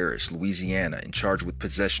 Martin Parish, Louisiana, and charged with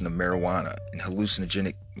possession of marijuana and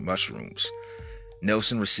hallucinogenic mushrooms.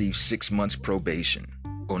 Nelson received 6 months probation.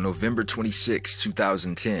 On November 26,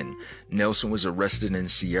 2010, Nelson was arrested in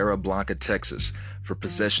Sierra Blanca, Texas, for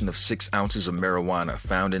possession of 6 ounces of marijuana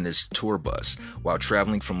found in his tour bus while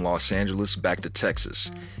traveling from Los Angeles back to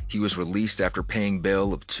Texas. He was released after paying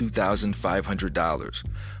bail of $2,500.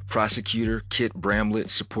 Prosecutor Kit Bramlett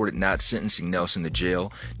supported not sentencing Nelson to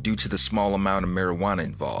jail due to the small amount of marijuana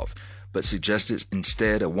involved, but suggested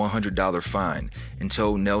instead a $100 fine and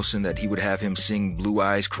told Nelson that he would have him sing Blue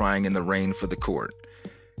Eyes Crying in the Rain for the court.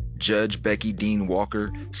 Judge Becky Dean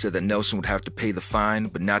Walker said that Nelson would have to pay the fine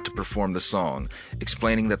but not to perform the song,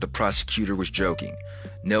 explaining that the prosecutor was joking.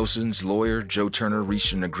 Nelson's lawyer, Joe Turner,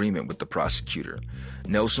 reached an agreement with the prosecutor.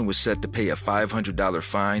 Nelson was set to pay a $500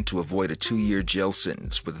 fine to avoid a 2-year jail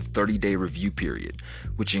sentence with a 30-day review period,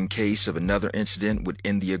 which in case of another incident would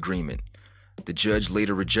end the agreement. The judge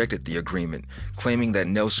later rejected the agreement, claiming that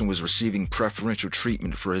Nelson was receiving preferential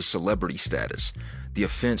treatment for his celebrity status. The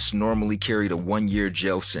offense normally carried a 1-year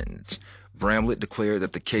jail sentence. Bramlett declared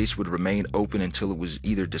that the case would remain open until it was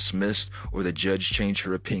either dismissed or the judge changed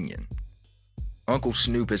her opinion. Uncle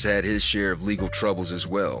Snoop has had his share of legal troubles as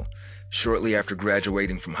well. Shortly after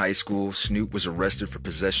graduating from high school, Snoop was arrested for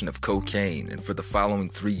possession of cocaine and for the following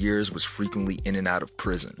 3 years was frequently in and out of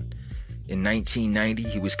prison. In 1990,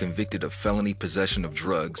 he was convicted of felony possession of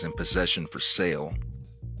drugs and possession for sale.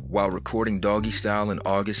 While recording Doggy Style in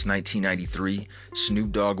August 1993,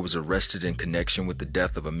 Snoop Dogg was arrested in connection with the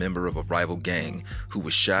death of a member of a rival gang who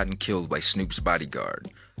was shot and killed by Snoop's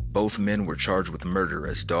bodyguard. Both men were charged with murder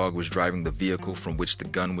as Dogg was driving the vehicle from which the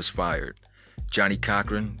gun was fired. Johnny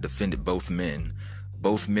Cochran defended both men.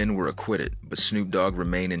 Both men were acquitted, but Snoop Dogg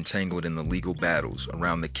remained entangled in the legal battles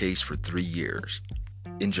around the case for 3 years.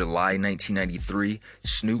 In July 1993,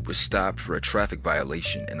 Snoop was stopped for a traffic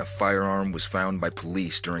violation and a firearm was found by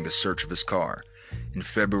police during a search of his car. In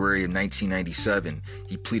February of 1997,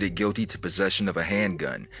 he pleaded guilty to possession of a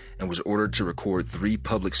handgun and was ordered to record 3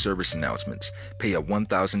 public service announcements, pay a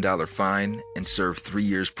 $1,000 fine, and serve 3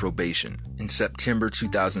 years probation. In September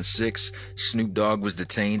 2006, Snoop Dogg was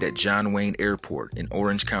detained at John Wayne Airport in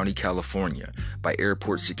Orange County, California, by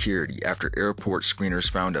airport security after airport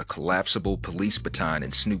screeners found a collapsible police baton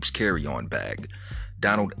in Snoop's carry-on bag.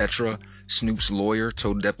 Donald Etra, Snoop's lawyer,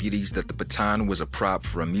 told deputies that the baton was a prop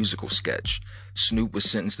for a musical sketch. Snoop was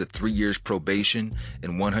sentenced to 3 years probation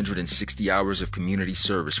and 160 hours of community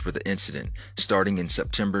service for the incident, starting in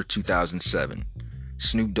September 2007.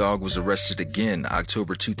 Snoop Dogg was arrested again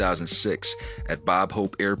October 2006 at Bob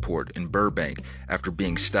Hope Airport in Burbank after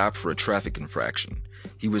being stopped for a traffic infraction.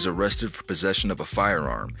 He was arrested for possession of a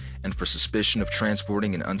firearm and for suspicion of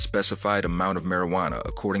transporting an unspecified amount of marijuana,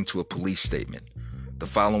 according to a police statement. The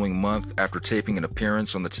following month, after taping an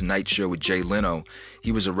appearance on The Tonight Show with Jay Leno,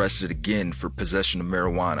 he was arrested again for possession of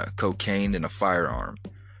marijuana, cocaine, and a firearm.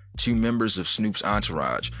 2 members of Snoop's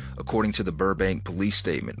entourage, according to the Burbank police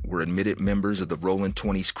statement, were admitted members of the Rollin'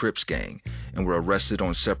 20s Crips gang and were arrested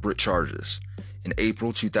on separate charges. In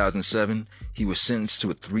April 2007, he was sentenced to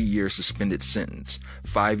a 3-year suspended sentence,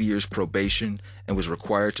 5 years probation, and was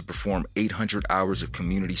required to perform 800 hours of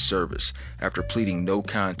community service after pleading no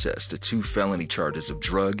contest to 2 felony charges of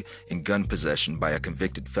drug and gun possession by a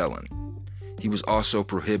convicted felon. He was also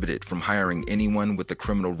prohibited from hiring anyone with a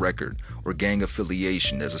criminal record or gang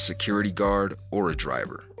affiliation as a security guard or a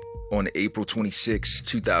driver. On April 26,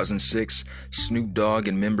 2006, Snoop Dogg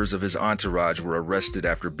and members of his entourage were arrested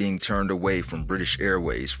after being turned away from British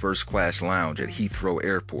Airways' first-class lounge at Heathrow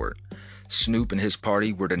Airport. Snoop and his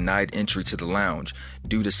party were denied entry to the lounge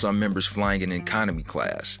due to some members flying in economy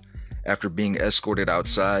class. After being escorted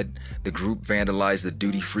outside, the group vandalized the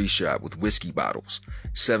duty-free shop with whiskey bottles.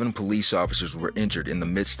 7 police officers were injured in the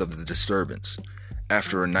midst of the disturbance.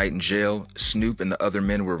 After a night in jail, Snoop and the other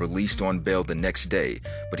men were released on bail the next day,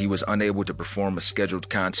 but he was unable to perform a scheduled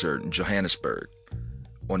concert in Johannesburg.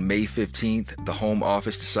 On May 15th, the Home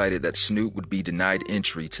Office decided that Snoop would be denied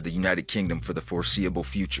entry to the United Kingdom for the foreseeable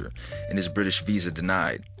future, and his British visa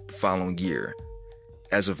denied the following year.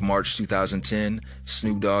 As of March 2010,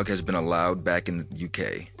 Snoop Dogg has been allowed back in the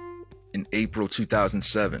UK. In April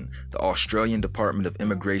 2007, the Australian Department of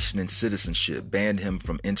Immigration and Citizenship banned him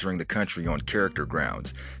from entering the country on character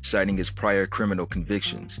grounds, citing his prior criminal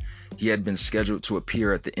convictions. He had been scheduled to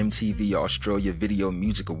appear at the MTV Australia Video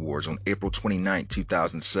Music Awards on April 29,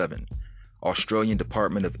 2007. Australian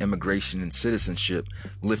Department of Immigration and Citizenship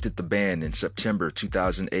lifted the ban in September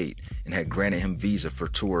 2008 and had granted him visa for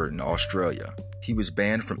tour in Australia. He was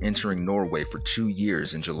banned from entering Norway for 2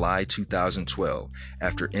 years in July 2012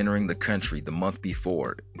 after entering the country the month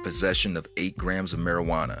before in possession of 8 grams of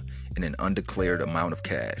marijuana and an undeclared amount of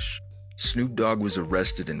cash. Snoop Dogg was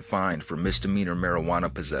arrested and fined for misdemeanor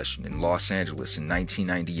marijuana possession in Los Angeles in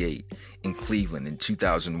 1998, in Cleveland in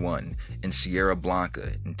 2001, and Sierra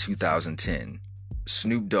Blanca in 2010.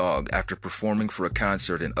 Snoop Dogg, after performing for a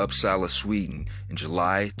concert in Uppsala, Sweden in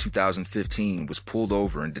July 2015, was pulled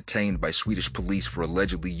over and detained by Swedish police for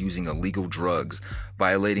allegedly using illegal drugs,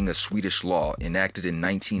 violating a Swedish law enacted in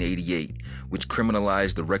 1988, which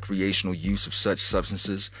criminalized the recreational use of such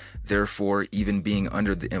substances, therefore even being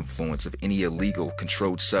under the influence of any illegal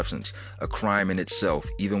controlled substance, a crime in itself,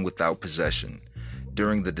 even without possession.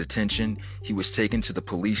 During the detention, he was taken to the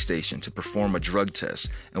police station to perform a drug test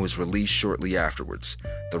and was released shortly afterwards.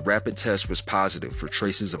 The rapid test was positive for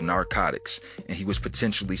traces of narcotics, and he was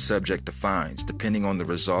potentially subject to fines depending on the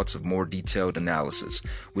results of more detailed analysis,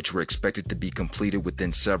 which were expected to be completed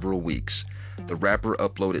within several weeks. The rapper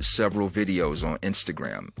uploaded several videos on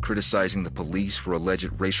Instagram criticizing the police for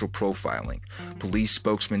alleged racial profiling. Police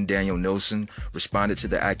spokesman Daniel Nilsson responded to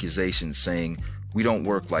the accusations saying, "We don't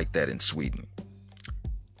work like that in Sweden."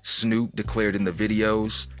 Snoop declared in the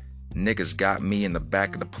videos, "Niggas got me in the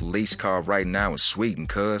back of the police car right now in Sweden,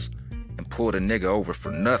 cuz, and pulled a nigga over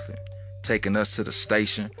for nothing, taking us to the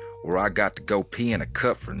station where I got to go pee in a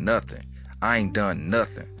cup for nothing. I ain't done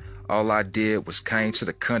nothing. All I did was came to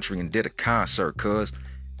the country and did a concert, cuz,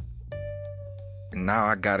 and now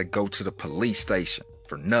I gotta go to the police station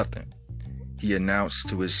for nothing." He announced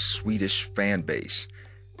to his Swedish fan base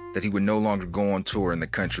that he would no longer go on tour in the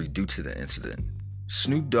country due to the incident.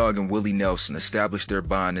 Snoop Dogg and Willie Nelson established their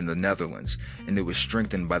bond in the Netherlands, and it was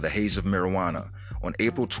strengthened by the haze of marijuana. On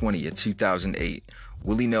April 20th, 2008,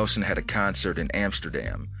 Willie Nelson had a concert in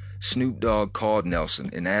Amsterdam. Snoop Dogg called Nelson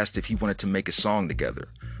and asked if he wanted to make a song together.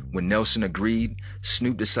 When Nelson agreed,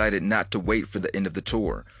 Snoop decided not to wait for the end of the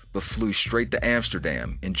tour, but flew straight to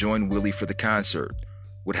Amsterdam and joined Willie for the concert.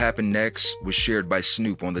 What happened next was shared by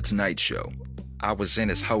Snoop on The Tonight Show. "I was in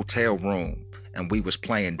his hotel room, and we was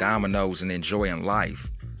playing dominoes and enjoying life.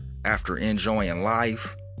 After enjoying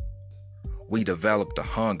life, we developed a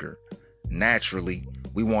hunger. Naturally,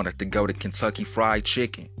 we wanted to go to Kentucky Fried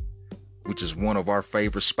Chicken, which is one of our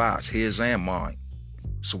favorite spots, his and mine.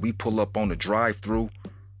 So we pull up on the drive-thru,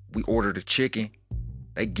 we order the chicken,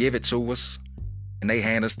 they give it to us, and they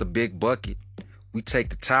hand us the big bucket. We take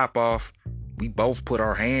the top off, we both put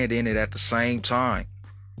our hand in it at the same time.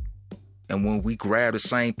 And when we grabbed the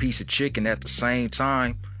same piece of chicken at the same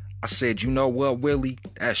time, I said, 'You know what, Willie?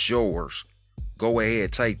 That's yours. Go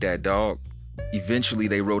ahead, take that, dog.'" Eventually,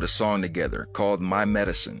 they wrote a song together called My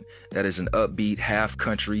Medicine that is an upbeat,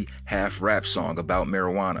 half-country, half-rap song about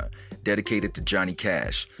marijuana, dedicated to Johnny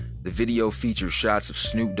Cash. The video features shots of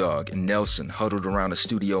Snoop Dogg and Nelson huddled around a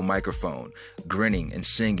studio microphone, grinning and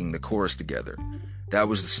singing the chorus together. That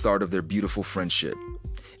was the start of their beautiful friendship.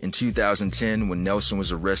 In 2010, when Nelson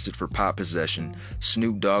was arrested for pot possession,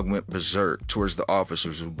 Snoop Dogg went berserk towards the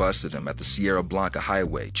officers who busted him at the Sierra Blanca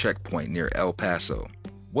Highway checkpoint near El Paso.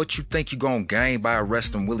 "What you think you gonna gain by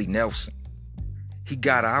arresting Willie Nelson? He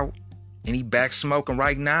got out, and he back smoking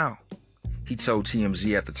right now," he told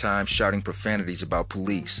TMZ at the time, shouting profanities about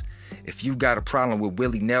police. "If you got a problem with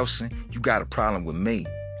Willie Nelson, you got a problem with me."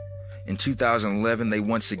 In 2011, they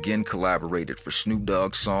once again collaborated for Snoop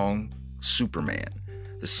Dogg's song, Superman.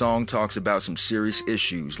 The song talks about some serious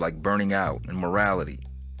issues like burning out and morality.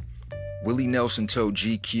 Willie Nelson told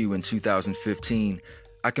GQ in 2015,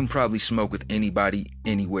 "I can probably smoke with anybody,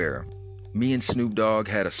 anywhere. Me and Snoop Dogg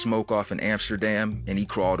had a smoke off in Amsterdam and he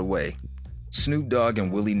crawled away." Snoop Dogg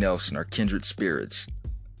and Willie Nelson are kindred spirits.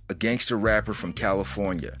 A gangster rapper from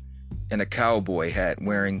California and a cowboy hat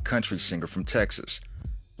wearing country singer from Texas.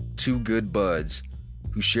 Two good buds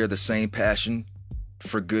who share the same passion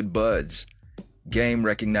for good buds. Game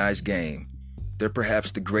recognized game. They're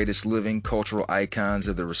perhaps the greatest living cultural icons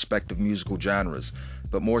of their respective musical genres,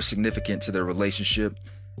 but more significant to their relationship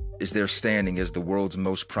is their standing as the world's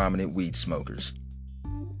most prominent weed smokers.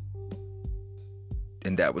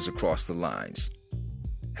 And that was Across the Lines.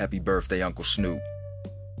 Happy birthday, Uncle Snoop.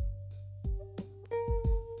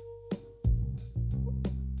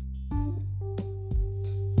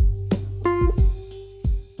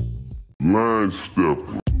 Line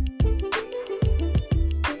stepper.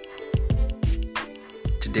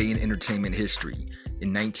 Today in entertainment history,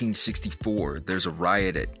 in 1964, there's a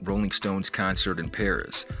riot at Rolling Stones concert in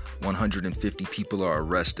Paris. 150 people are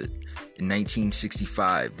arrested. In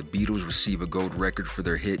 1965, the Beatles receive a gold record for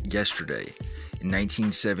their hit Yesterday. In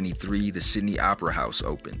 1973, the Sydney Opera House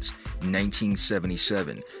opens. In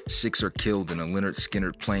 1977, 6 are killed in a Leonard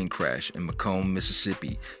Skinner plane crash in Macomb,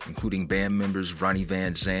 Mississippi, including band members Ronnie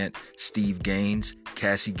Van Zant, Steve Gaines,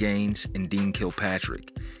 Cassie Gaines, and Dean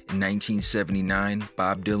Kilpatrick. In 1979,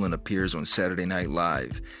 Bob Dylan appears on Saturday Night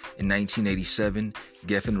Live. In 1987,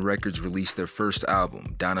 Geffen Records released their first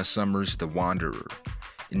album, Donna Summer's The Wanderer.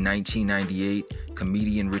 In 1998,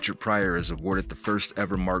 comedian Richard Pryor is awarded the first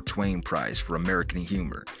ever Mark Twain Prize for American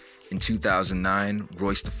humor. In 2009,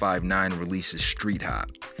 Royce da 5'9" releases Street Hop.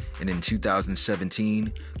 And in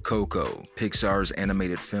 2017, Coco, Pixar's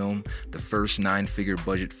animated film, the first 9-figure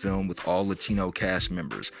budget film with all Latino cast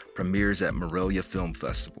members, premieres at Morelia Film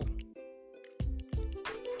Festival.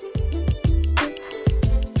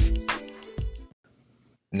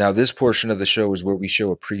 Now this portion of the show is where we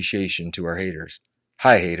show appreciation to our haters.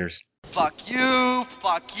 Hi haters. Fuck you,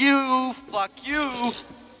 fuck you, fuck you.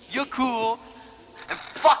 You're cool. And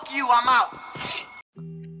fuck you, I'm out.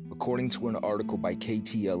 According to an article by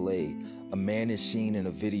KTLA, a man is seen in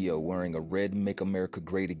a video wearing a red Make America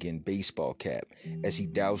Great Again baseball cap as he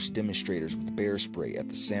doused demonstrators with bear spray at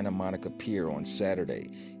the Santa Monica Pier on Saturday.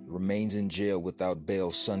 He remains in jail without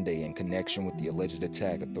bail Sunday in connection with the alleged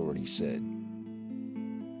attack, authorities said.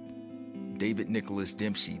 David Nicholas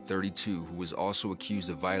Dempsey, 32, who was also accused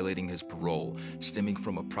of violating his parole stemming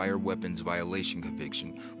from a prior weapons violation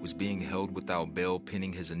conviction, was being held without bail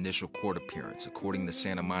pending his initial court appearance, according to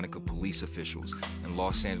Santa Monica police officials and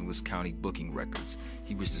Los Angeles County booking records.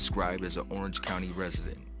 He was described as an Orange County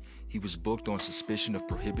resident. He was booked on suspicion of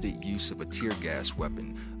prohibited use of a tear gas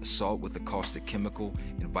weapon, assault with a caustic chemical,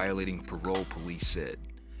 and violating parole, police said.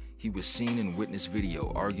 He was seen in witness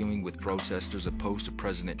video arguing with protesters opposed to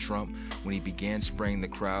President Trump when he began spraying the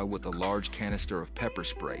crowd with a large canister of pepper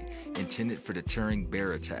spray intended for deterring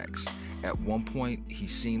bear attacks. At one point,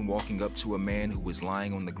 he's seen walking up to a man who was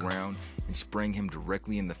lying on the ground and spraying him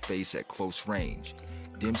directly in the face at close range.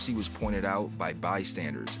 Dempsey was pointed out by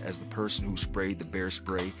bystanders as the person who sprayed the bear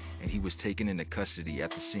spray, and he was taken into custody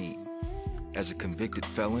at the scene. As a convicted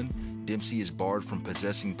felon, Dempsey is barred from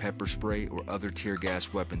possessing pepper spray or other tear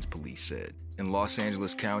gas weapons, police said. In Los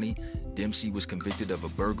Angeles County, Dempsey was convicted of a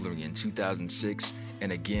burglary in 2006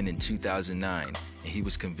 and again in 2009, and he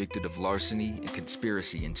was convicted of larceny and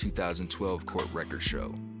conspiracy in 2012, court records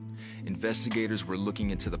show. Investigators were looking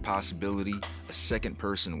into the possibility a second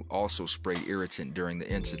person also sprayed irritant during the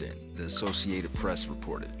incident, the Associated Press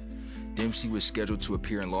reported. Dempsey was scheduled to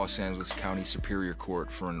appear in Los Angeles County Superior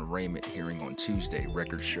Court for an arraignment hearing on Tuesday,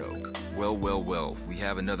 records show. Well, we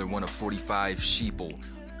have another one of 45 sheeple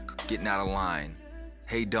getting out of line.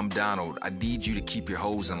 Hey, dumb Donald, I need you to keep your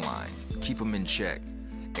hoes in line. Keep them in check.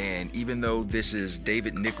 And even though this is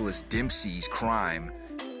David Nicholas Dempsey's crime,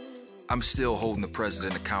 I'm still holding the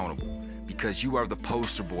president accountable, because you are the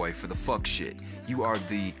poster boy for the fuck shit. You are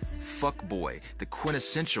the fuck boy, the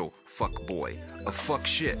quintessential fuck boy of fuck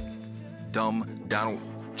shit. Dumb Donald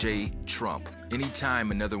J. Trump.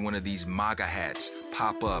 Anytime another one of these MAGA hats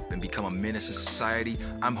pop up and become a menace to society,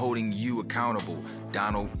 I'm holding you accountable,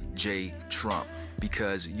 Donald J. Trump.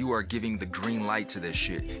 Because you are giving the green light to this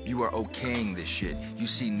shit. You are okaying this shit. You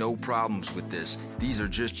see no problems with this. These are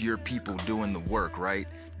just your people doing the work, right?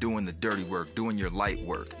 Doing the dirty work, doing your light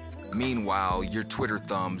work. Meanwhile, your Twitter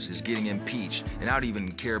thumbs is getting impeached, and I don't even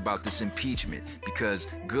care about this impeachment because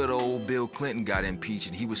good old Bill Clinton got impeached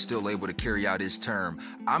and he was still able to carry out his term.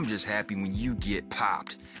 I'm just happy when you get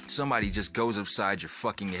popped. Somebody just goes upside your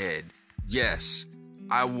fucking head. Yes,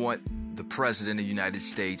 I want the president of the United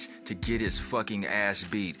States to get his fucking ass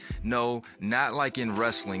beat. No, not like in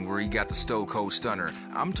wrestling where he got the Stone Cold Stunner.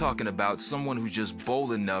 I'm talking about someone who's just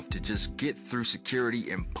bold enough to just get through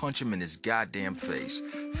security and punch him in his goddamn face.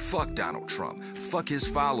 Fuck Donald Trump. Fuck his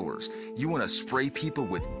followers. You want to spray people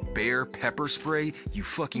with bear pepper spray? You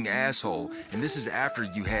fucking asshole. And this is after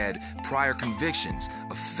you had prior convictions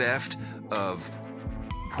of theft, of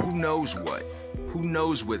who knows what. Who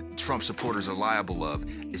knows what Trump supporters are liable of?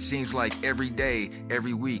 It seems like every day,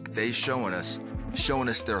 every week, they showing us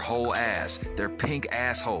their whole ass, their pink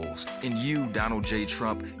assholes. And you, Donald J.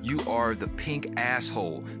 Trump, you are the pink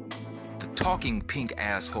asshole, the talking pink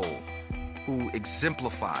asshole who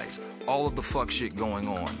exemplifies all of the fuck shit going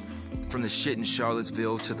on. From the shit in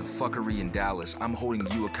Charlottesville to the fuckery in Dallas, I'm holding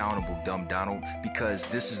you accountable, dumb Donald, because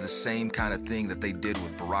this is the same kind of thing that they did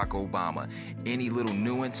with Barack Obama. Any little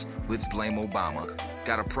nuance, let's blame Obama.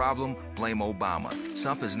 Got a problem? Blame Obama.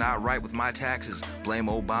 Something's not right with my taxes? Blame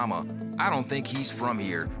Obama. I don't think he's from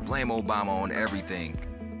here. Blame Obama on everything.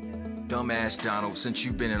 Dumbass Donald, since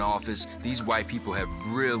you've been in office, these white people have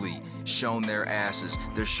really shown their asses.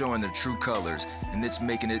 They're showing their true colors, and it's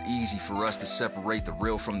making it easy for us to separate the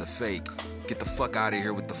real from the fake. Get the fuck out of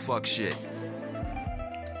here with the fuck shit.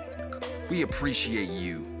 We appreciate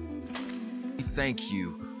you. We thank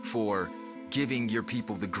you for giving your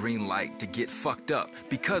people the green light to get fucked up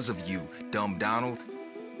because of you, dumb Donald.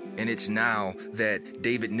 And it's now that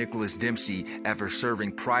David Nicholas Dempsey, after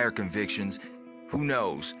serving prior convictions, who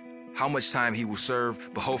knows how much time he will serve,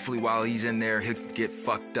 but hopefully while he's in there, he'll get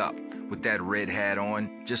fucked up with that red hat on,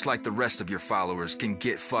 just like the rest of your followers can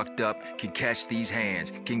get fucked up, can catch these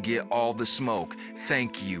hands, can get all the smoke.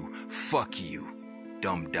 Thank you. Fuck you,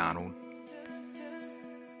 dumb Donald.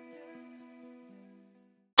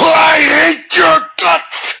 I hate your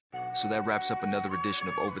guts! So that wraps up another edition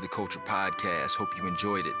of Over the Culture Podcast. Hope you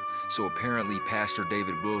enjoyed it. So apparently Pastor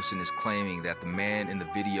David Wilson is claiming that the man in the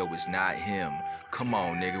video is not him. Come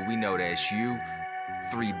on, nigga, we know that's you.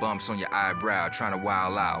 3 bumps on your eyebrow trying to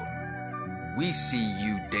wild out. We see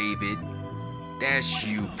you, David. That's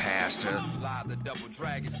you, Pastor.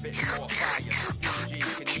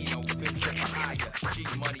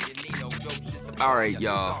 Alright,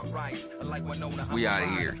 y'all. We out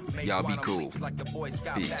of here. Y'all be cool.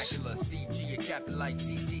 Peace.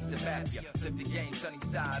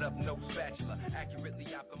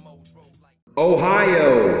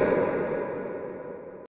 Ohio.